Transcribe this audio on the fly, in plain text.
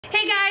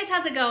Hey guys,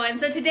 how's it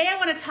going? So today I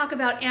want to talk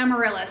about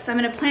Amaryllis. I'm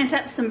going to plant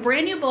up some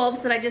brand new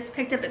bulbs that I just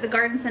picked up at the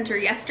garden center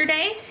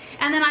yesterday.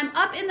 And then I'm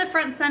up in the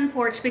front sun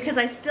porch because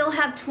I still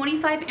have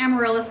 25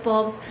 Amaryllis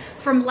bulbs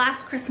from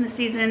last Christmas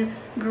season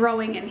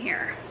growing in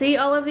here. See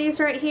all of these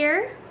right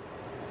here?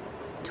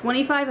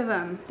 25 of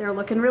them. They're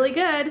looking really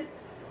good,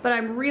 but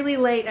I'm really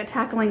late at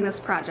tackling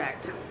this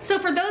project. So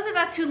for those of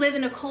us who live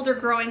in a colder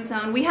growing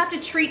zone, we have to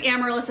treat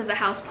Amaryllis as a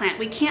houseplant.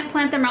 We can't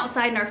plant them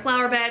outside in our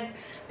flower beds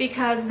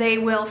because they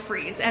will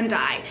freeze and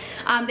die.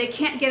 They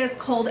can't get as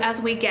cold as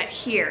we get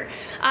here.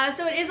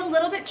 So it is a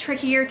little bit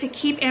trickier to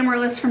keep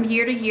Amaryllis from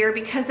year to year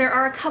because there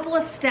are a couple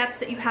of steps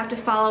that you have to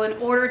follow in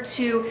order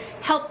to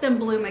help them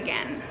bloom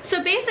again.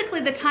 So basically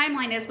the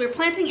timeline is we're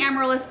planting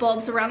Amaryllis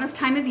bulbs around this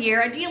time of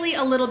year, ideally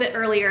a little bit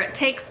earlier. It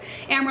takes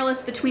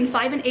Amaryllis between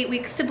 5 and 8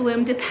 weeks to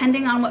bloom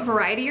depending on what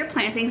variety you're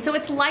planting. So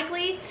it's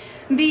likely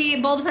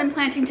the bulbs I'm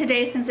planting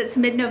today, since it's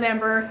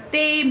mid-November,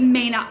 they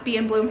may not be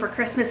in bloom for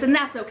Christmas, and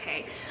that's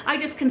okay. I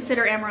just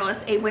consider Amaryllis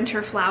a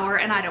winter flower,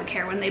 and I don't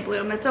care when they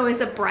bloom. It's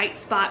always a bright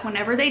spot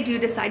whenever they do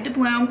decide to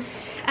bloom.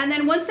 And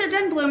then once they're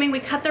done blooming, we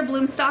cut their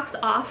bloom stalks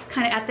off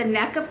kind of at the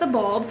neck of the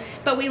bulb,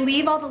 but we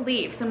leave all the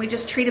leaves and we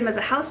just treat them as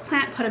a house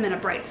plant, put them in a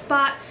bright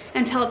spot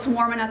until it's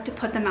warm enough to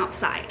put them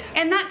outside.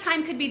 And that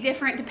time could be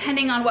different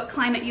depending on what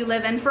climate you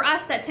live in. For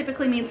us, that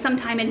typically means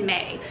sometime in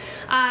May.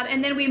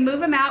 And then we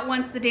move them out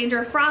once the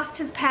danger of frost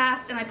has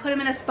passed, and I put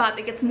them in a spot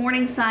that gets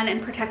morning sun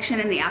and protection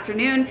in the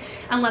afternoon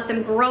and let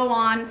them grow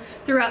on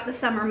throughout the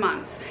summer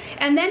months.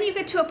 And then you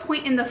get to a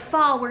point in the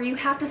fall where you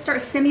have to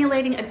start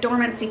simulating a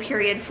dormancy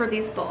period for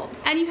these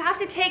bulbs. And you have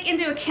to take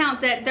into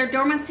account that their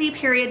dormancy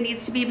period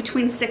needs to be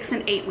between 6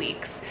 and 8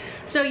 weeks.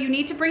 So you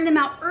need to bring them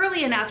out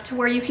early enough to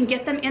where you can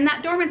get them in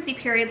that dormancy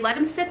period, let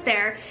them sit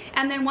there,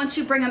 and then once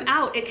you bring them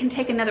out, it can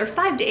take another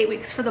 5 to 8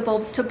 weeks for the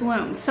bulbs to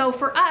bloom. So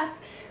for us,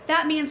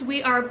 that means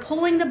we are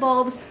pulling the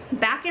bulbs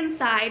back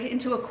inside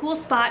into a cool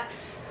spot,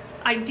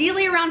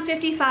 ideally around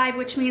 55,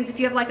 which means if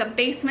you have like a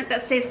basement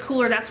that stays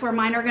cooler, that's where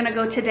mine are gonna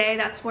go today.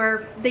 That's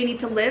where they need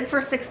to live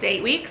for 6 to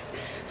 8 weeks.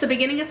 So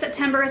beginning of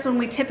September is when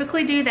we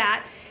typically do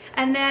that.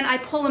 And then I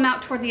pull them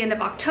out toward the end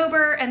of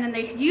October, and then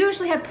they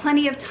usually have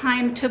plenty of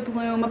time to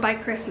bloom by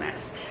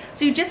Christmas.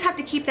 So you just have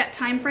to keep that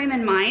time frame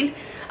in mind.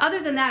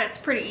 Other than that, it's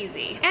pretty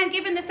easy. And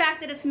given the fact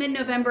that it's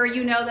mid-November,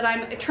 you know that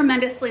I'm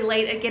tremendously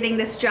late at getting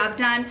this job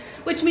done,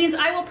 which means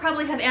I will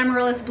probably have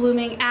Amaryllis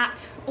blooming at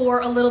or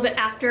a little bit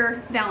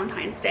after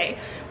Valentine's Day,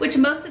 which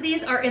most of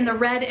these are in the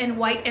red and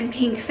white and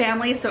pink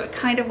family, so it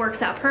kind of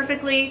works out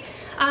perfectly.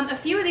 A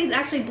few of these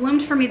actually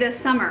bloomed for me this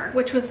summer,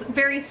 which was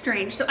very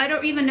strange. So I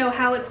don't even know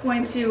how it's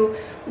going to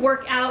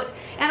work out.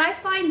 And I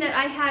find that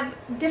I have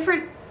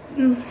different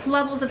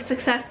levels of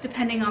success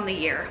depending on the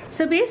year.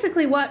 So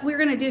basically what we're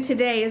gonna do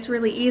today is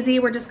really easy.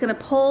 We're just gonna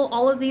pull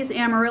all of these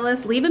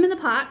Amaryllis, leave them in the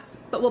pots,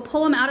 but we'll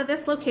pull them out of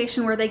this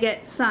location where they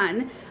get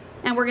sun,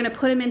 and we're gonna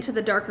put them into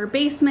the darker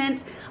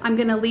basement. I'm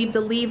gonna leave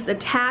the leaves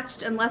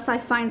attached unless I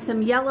find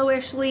some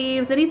yellowish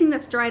leaves. Anything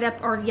that's dried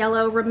up or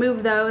yellow,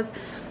 remove those.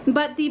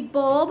 But the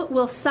bulb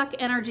will suck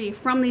energy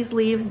from these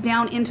leaves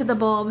down into the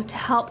bulb to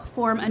help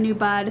form a new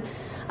bud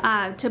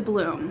to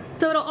bloom.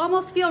 So it'll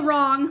almost feel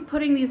wrong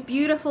putting these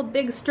beautiful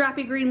big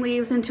strappy green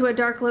leaves into a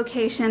dark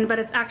location, but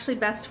it's actually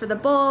best for the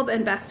bulb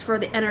and best for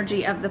the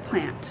energy of the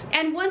plant.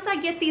 And once I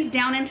get these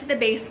down into the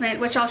basement,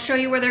 which I'll show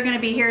you where they're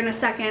gonna be here in a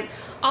second,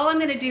 all I'm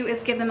gonna do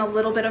is give them a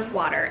little bit of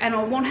water, and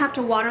I won't have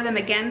to water them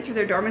again through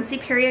their dormancy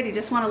period. You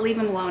just wanna leave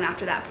them alone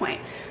after that point.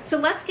 So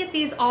let's get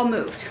these all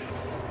moved.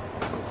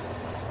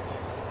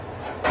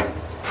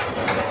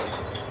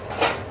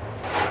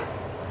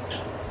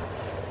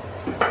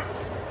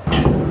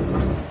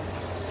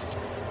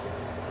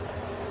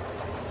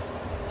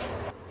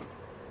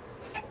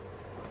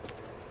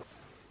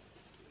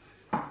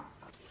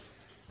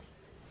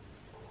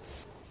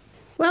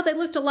 Well, they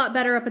looked a lot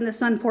better up in the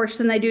sun porch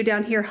than they do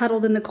down here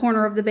huddled in the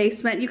corner of the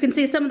basement. You can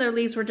see some of their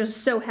leaves were just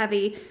so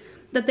heavy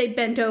that they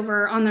bent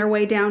over on their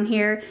way down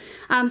here.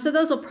 So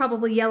those will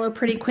probably yellow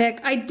pretty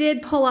quick. I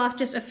did pull off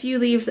just a few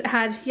leaves that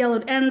had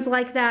yellowed ends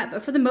like that,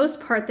 but for the most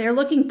part, they're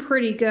looking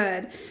pretty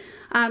good.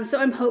 So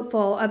I'm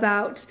hopeful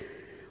about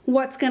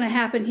what's gonna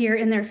happen here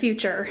in their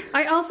future.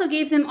 I also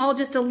gave them all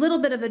just a little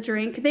bit of a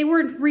drink. They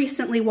were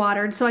recently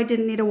watered, so I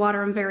didn't need to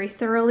water them very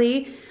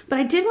thoroughly. But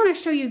I did want to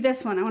show you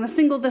this one. I want to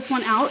single this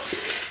one out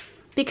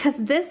because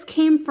this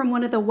came from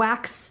one of the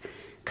wax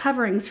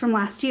coverings from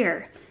last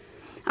year.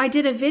 I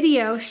did a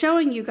video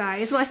showing you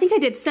guys, well, I think I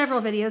did several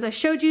videos. I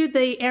showed you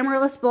the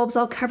Amaryllis bulbs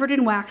all covered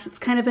in wax. It's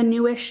kind of a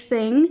newish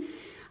thing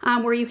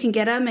where you can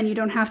get them and you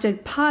don't have to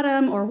pot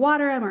them or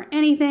water them or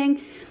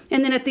anything.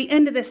 And then at the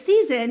end of the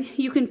season,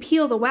 you can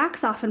peel the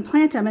wax off and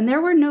plant them. And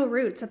there were no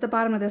roots at the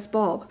bottom of this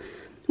bulb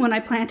when I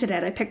planted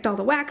it. I picked all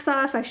the wax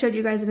off. I showed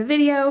you guys in a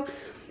video.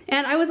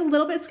 And I was a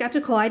little bit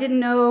skeptical. I didn't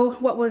know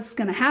what was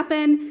gonna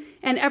happen.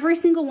 And every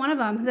single one of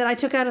them that I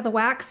took out of the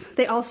wax,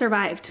 they all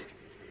survived.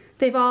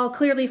 They've all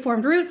clearly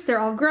formed roots. They're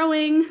all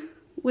growing.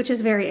 which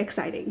is very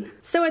exciting.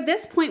 So at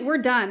this point, we're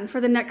done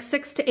for the next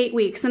 6 to 8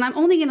 weeks, and I'm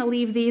only gonna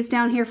leave these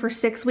down here for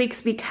 6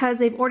 weeks because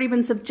they've already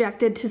been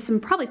subjected to some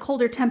probably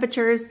colder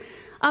temperatures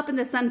up in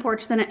the sun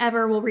porch than it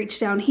ever will reach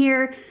down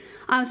here.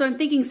 So I'm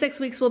thinking 6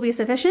 weeks will be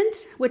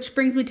sufficient, which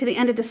brings me to the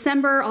end of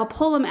December. I'll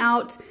pull them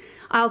out.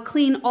 I'll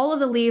clean all of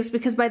the leaves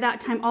because by that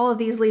time, all of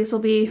these leaves will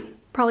be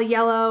probably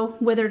yellow,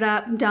 withered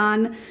up,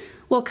 done.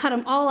 We'll cut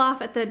them all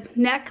off at the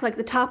neck, like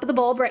the top of the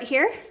bulb right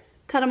here.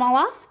 Cut them all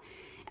off,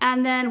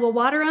 and then we'll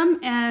water them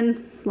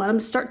and let them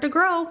start to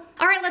grow.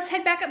 All right, let's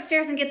head back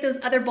upstairs and get those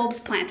other bulbs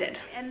planted.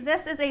 And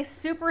this is a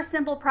super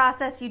simple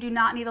process. You do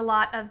not need a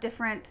lot of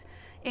different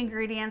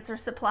ingredients or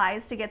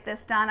supplies to get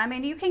this done. I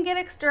mean, you can get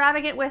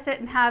extravagant with it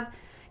and have,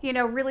 you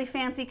know, really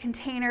fancy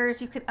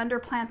containers. You could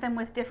underplant them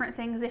with different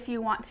things if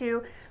you want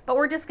to, but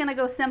we're just gonna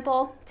go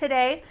simple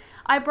today.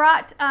 I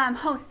brought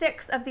home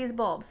 6 of these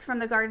bulbs from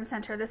the garden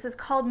center. This is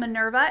called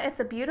Minerva. It's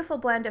a beautiful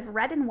blend of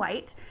red and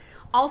white.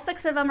 All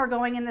 6 of them are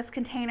going in this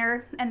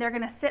container, and they're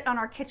gonna sit on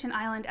our kitchen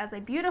island as a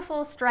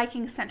beautiful,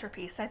 striking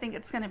centerpiece. I think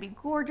it's gonna be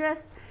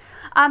gorgeous.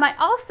 I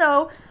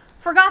also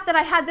forgot that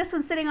I had this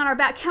one sitting on our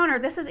back counter.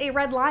 This is a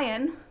red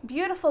lion,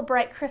 beautiful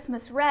bright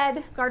Christmas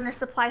red. Gardener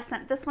Supply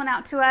sent this one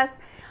out to us.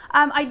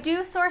 I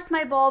do source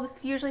my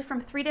bulbs usually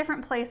from 3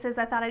 different places.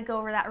 I thought I'd go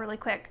over that really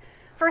quick.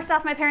 First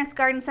off, my parents'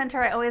 garden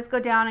center, I always go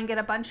down and get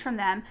a bunch from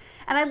them.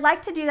 And I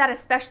like to do that,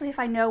 especially if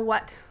I know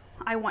what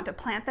I want to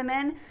plant them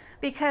in,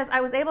 because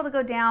I was able to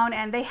go down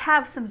and they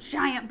have some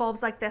giant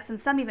bulbs like this and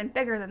some even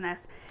bigger than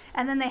this.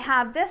 And then they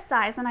have this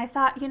size, and I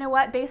thought, you know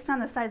what, based on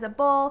the size of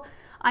bulb,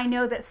 I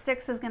know that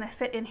 6 is gonna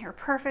fit in here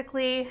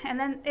perfectly, and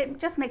then it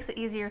just makes it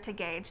easier to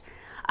gauge.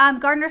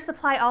 Gardener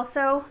Supply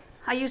also,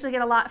 I usually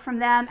get a lot from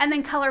them, and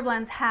then Color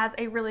Blends has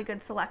a really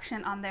good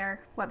selection on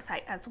their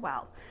website as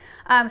well.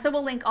 So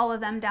we'll link all of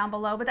them down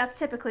below, but that's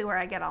typically where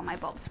I get all my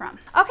bulbs from.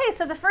 Okay,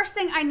 so the first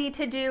thing I need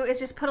to do is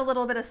just put a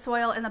little bit of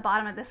soil in the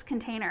bottom of this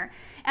container.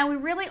 And we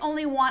really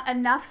only want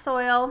enough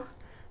soil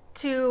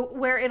to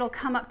where it'll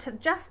come up to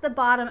just the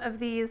bottom of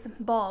these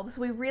bulbs.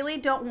 We really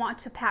don't want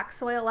to pack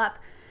soil up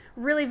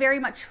really very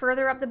much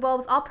further up the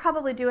bulbs. I'll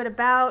probably do it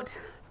about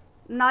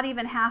not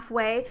even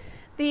halfway.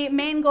 The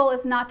main goal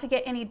is not to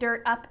get any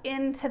dirt up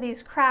into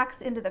these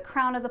cracks, into the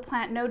crown of the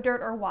plant, no dirt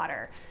or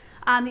water.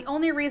 The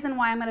only reason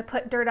why I'm going to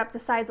put dirt up the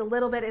sides a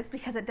little bit is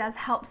because it does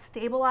help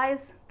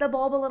stabilize the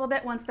bulb a little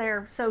bit once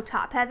they're so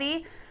top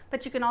heavy,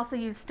 but you can also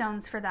use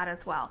stones for that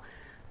as well.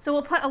 So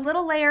we'll put a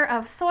little layer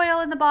of soil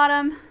in the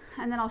bottom,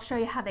 and then I'll show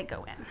you how they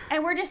go in.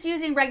 And we're just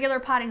using regular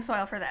potting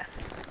soil for this.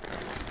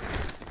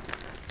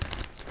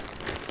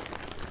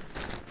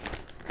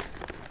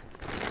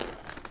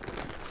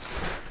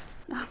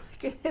 Oh my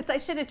goodness, I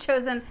should have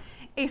chosen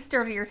a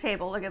sturdier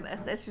table. Look at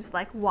this, it's just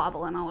like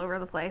wobbling all over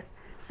the place.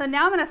 So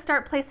now I'm going to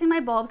start placing my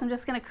bulbs. I'm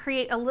just going to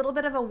create a little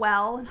bit of a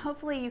well, and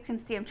hopefully you can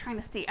see, I'm trying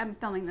to see, I'm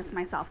filming this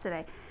myself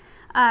today.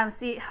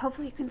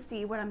 Hopefully you can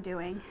see what I'm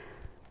doing.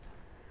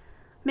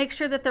 Make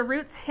sure that the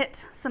roots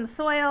hit some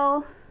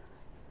soil,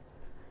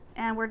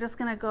 and we're just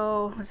going to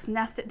go, just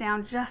nest it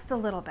down just a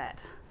little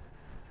bit.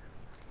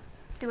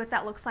 See what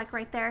that looks like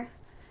right there?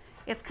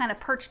 It's kind of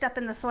perched up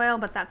in the soil,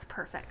 but that's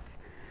perfect.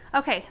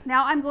 Okay,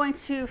 now I'm going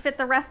to fit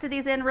the rest of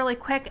these in really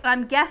quick.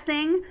 I'm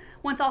guessing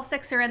once all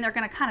 6 are in, they're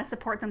going to kind of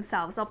support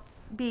themselves. They'll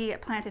be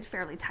planted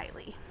fairly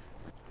tightly.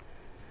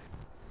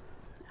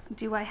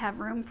 Do I have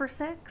room for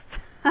 6?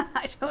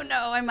 I don't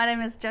know. I might have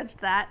misjudged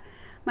that.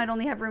 Might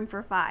only have room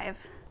for 5.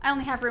 I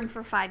only have room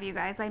for 5, you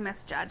guys. I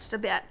misjudged a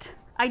bit.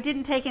 I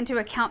didn't take into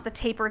account the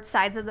tapered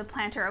sides of the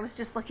planter. I was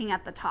just looking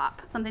at the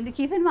top. Something to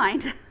keep in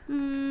mind.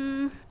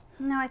 No,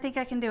 I think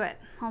I can do it.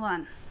 Hold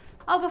on.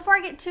 Oh, before I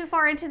get too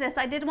far into this,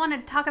 I did want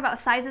to talk about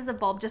sizes of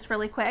bulb just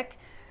really quick,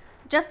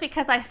 just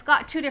because I've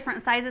got 2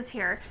 different sizes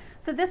here.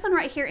 So this one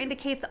right here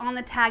indicates on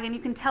the tag, and you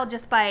can tell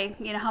just by,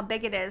 you know, how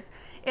big it is.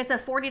 It's a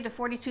 40 to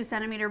 42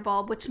 centimeter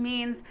bulb, which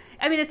means,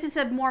 I mean, it's just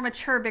a more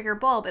mature, bigger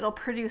bulb. It'll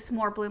produce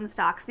more bloom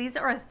stalks. These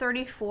are a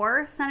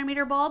 34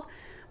 centimeter bulb,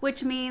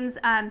 which means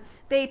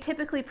they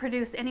typically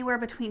produce anywhere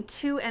between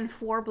 2 and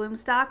 4 bloom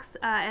stalks,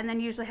 and then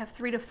usually have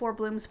 3 to 4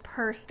 blooms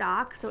per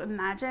stalk. So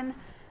imagine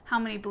how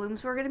many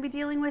blooms we're going to be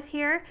dealing with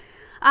here.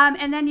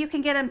 And then you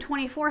can get them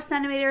 24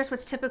 centimeters,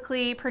 which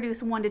typically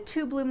produce 1 to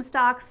 2 bloom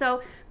stalks.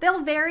 So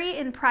they'll vary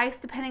in price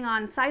depending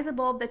on size of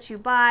bulb that you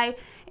buy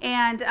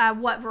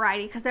and what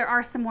variety, because there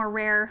are some more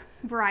rare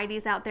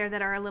varieties out there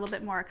that are a little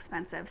bit more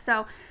expensive.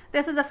 So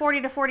this is a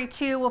 40 to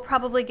 42. We'll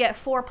probably get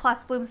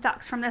 4+ bloom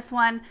stalks from this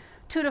one,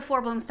 2 to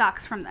 4 bloom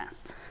stalks from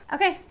this.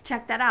 Okay,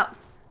 check that out.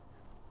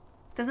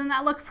 Doesn't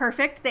that look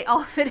perfect? They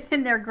all fit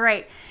in there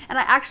great. And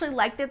I actually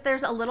like that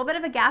there's a little bit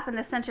of a gap in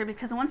the center,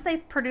 because once they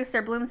produce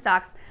their bloom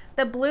stalks,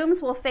 the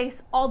blooms will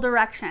face all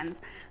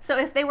directions. So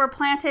if they were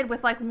planted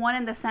with like one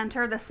in the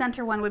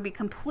center one would be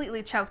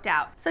completely choked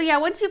out. So yeah,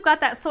 once you've got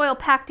that soil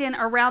packed in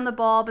around the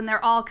bulb and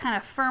they're all kind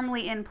of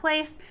firmly in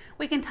place,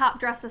 we can top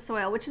dress the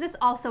soil, which this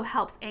also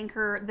helps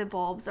anchor the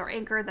bulbs or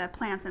anchor the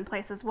plants in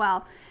place as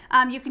well.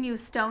 You can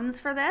use stones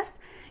for this.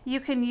 You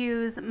can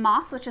use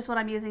moss, which is what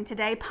I'm using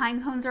today.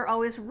 Pine cones are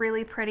always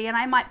really pretty, and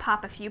I might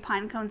pop a few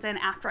pine cones in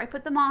after I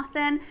put the moss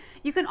in.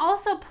 You can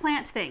also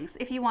plant things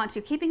if you want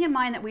to, keeping in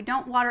mind that we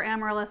don't water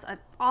amaryllis an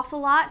awful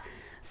lot.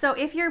 So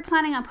if you're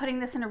planning on putting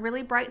this in a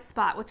really bright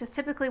spot, which is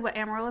typically what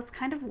amaryllis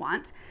kind of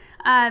want,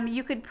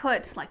 you could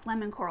put like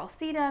lemon coral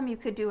sedum, you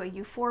could do a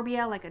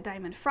euphorbia, like a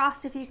diamond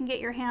frost if you can get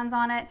your hands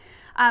on it.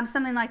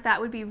 Something like that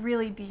would be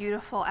really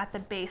beautiful at the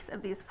base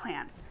of these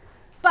plants.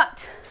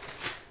 But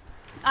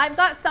I've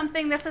got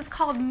something, this is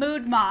called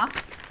mood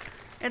moss.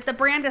 The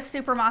brand is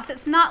Super Moss.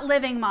 It's not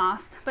living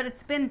moss, but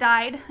it's been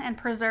dyed and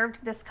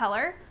preserved this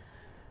color.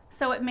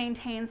 So it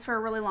maintains for a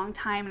really long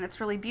time and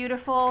it's really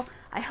beautiful.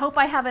 I hope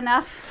I have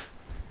enough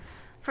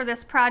for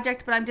this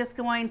project, but I'm just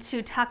going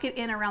to tuck it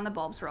in around the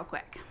bulbs real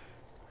quick.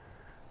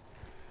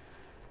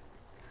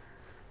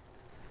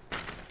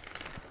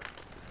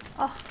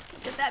 Oh,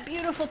 look at that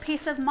beautiful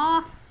piece of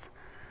moss.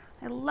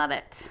 I love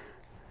it.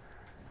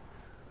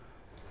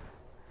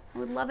 I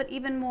would love it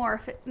even more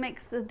if it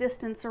makes the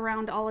distance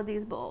around all of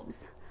these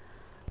bulbs.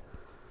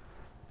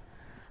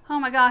 Oh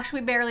my gosh, we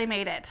barely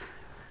made it.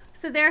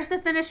 So there's the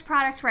finished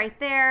product right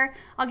there.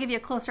 I'll give you a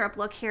closer up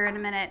look here in a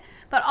minute.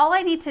 But all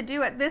I need to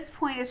do at this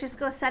point is just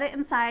go set it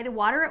inside,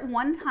 water it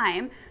one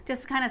time,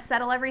 just to kind of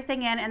settle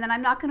everything in, and then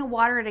I'm not going to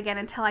water it again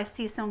until I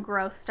see some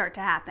growth start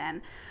to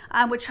happen,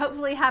 which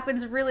hopefully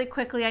happens really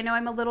quickly. I know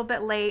I'm a little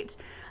bit late,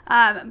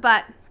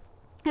 but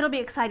it'll be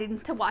exciting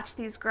to watch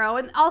these grow.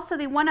 And also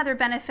the one other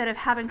benefit of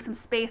having some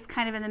space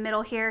kind of in the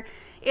middle here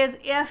is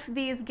if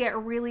these get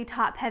really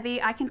top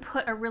heavy, I can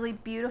put a really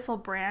beautiful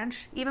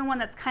branch, even one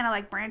that's kind of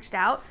like branched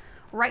out,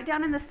 right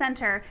down in the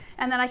center,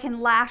 and then I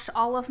can lash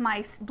all of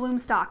my bloom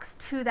stalks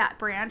to that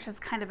branch as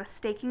kind of a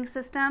staking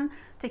system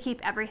to keep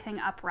everything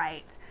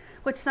upright,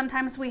 which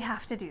sometimes we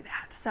have to do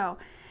that. So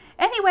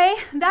anyway,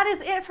 that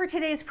is it for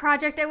today's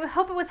project. I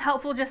hope it was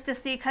helpful just to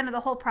see kind of the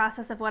whole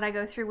process of what I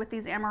go through with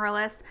these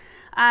amaryllis.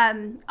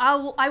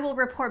 I will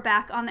report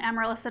back on the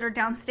amaryllis that are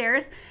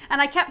downstairs.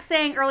 And I kept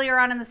saying earlier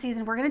on in the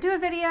season, we're going to do a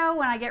video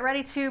when I get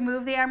ready to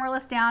move the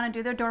amaryllis down and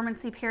do their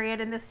dormancy period.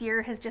 And this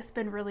year has just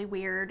been really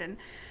weird, and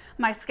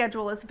my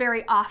schedule is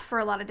very off for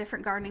a lot of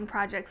different gardening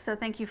projects. So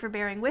thank you for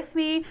bearing with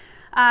me.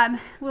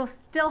 We'll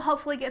still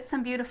hopefully get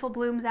some beautiful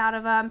blooms out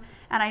of them,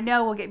 and I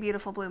know we'll get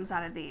beautiful blooms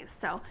out of these.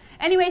 So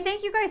anyway,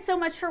 thank you guys so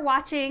much for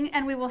watching,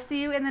 and we will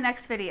see you in the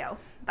next video.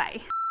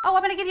 Bye. Oh,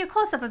 I'm going to give you a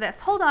close-up of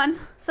this. Hold on.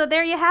 So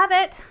there you have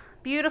it.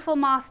 Beautiful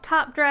moss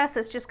top dress.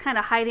 It's just kind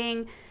of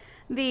hiding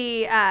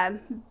the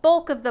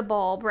bulk of the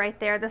bulb right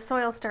there. The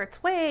soil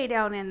starts way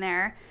down in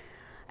there.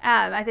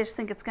 I just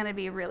think it's going to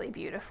be really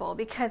beautiful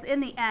because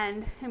in the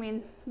end, I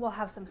mean, we'll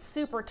have some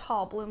super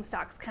tall bloom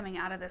stalks coming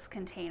out of this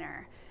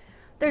container.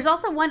 There's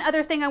also one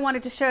other thing I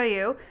wanted to show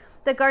you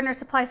that Gardener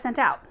Supply sent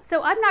out.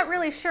 So I'm not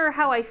really sure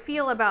how I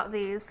feel about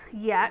these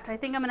yet. I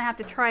think I'm going to have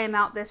to try them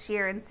out this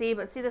year and see,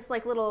 but see this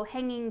like little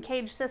hanging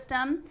cage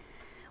system?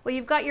 Well,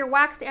 you've got your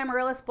waxed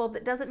amaryllis bulb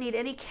that doesn't need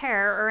any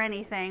care or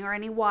anything or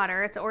any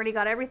water. It's already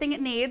got everything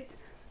it needs.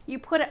 You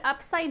put it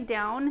upside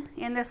down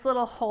in this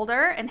little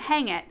holder and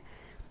hang it.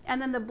 And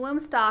then the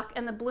bloom stalk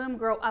and the bloom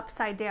grow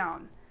upside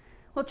down.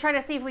 We'll try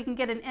to see if we can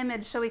get an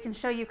image so we can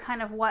show you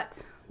kind of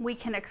what we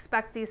can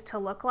expect these to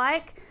look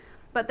like.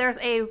 But there's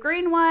a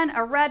green one,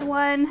 a red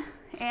one,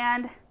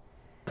 and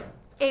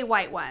a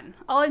white one.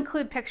 I'll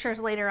include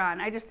pictures later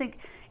on. I just think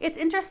it's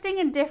interesting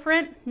and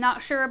different.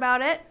 Not sure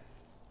about it.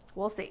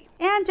 We'll see.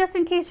 And just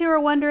in case you were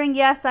wondering,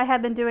 yes, I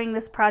have been doing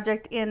this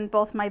project in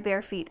both my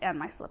bare feet and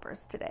my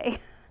slippers today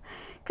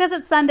because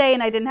it's Sunday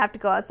and I didn't have to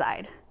go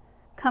outside.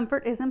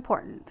 Comfort is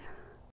important.